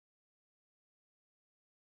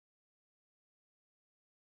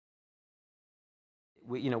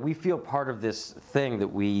we feel part of this thing that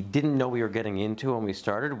we didn't know we were getting into when we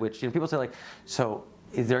started, which people say like, so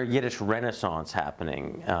is there a Yiddish renaissance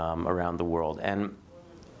happening around the world? And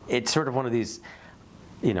it's sort of one of these,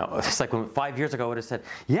 it's like when 5 years ago I would have said,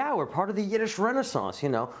 yeah, we're part of the Yiddish renaissance,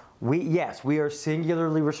 Yes, we are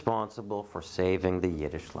singularly responsible for saving the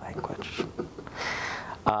Yiddish language.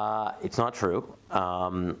 It's not true.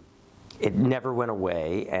 It never went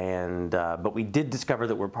away, but we did discover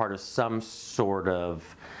that we're part of some sort of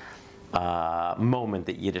moment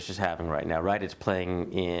that Yiddish is having right now, right? It's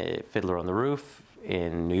playing Fiddler on the Roof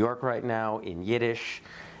in New York right now in Yiddish.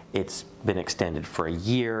 It's been extended for a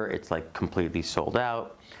year. It's like completely sold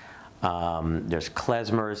out. There's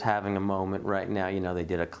klezmers having a moment right now. They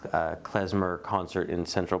did a klezmer concert in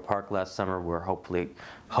Central Park last summer. We're hopefully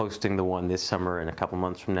hosting the one this summer in a couple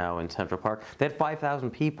months from now in Central Park. They had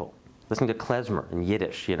 5,000 people listening to klezmer in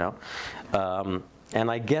Yiddish, and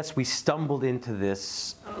I guess we stumbled into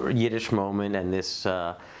this Yiddish moment and this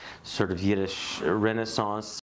sort of Yiddish renaissance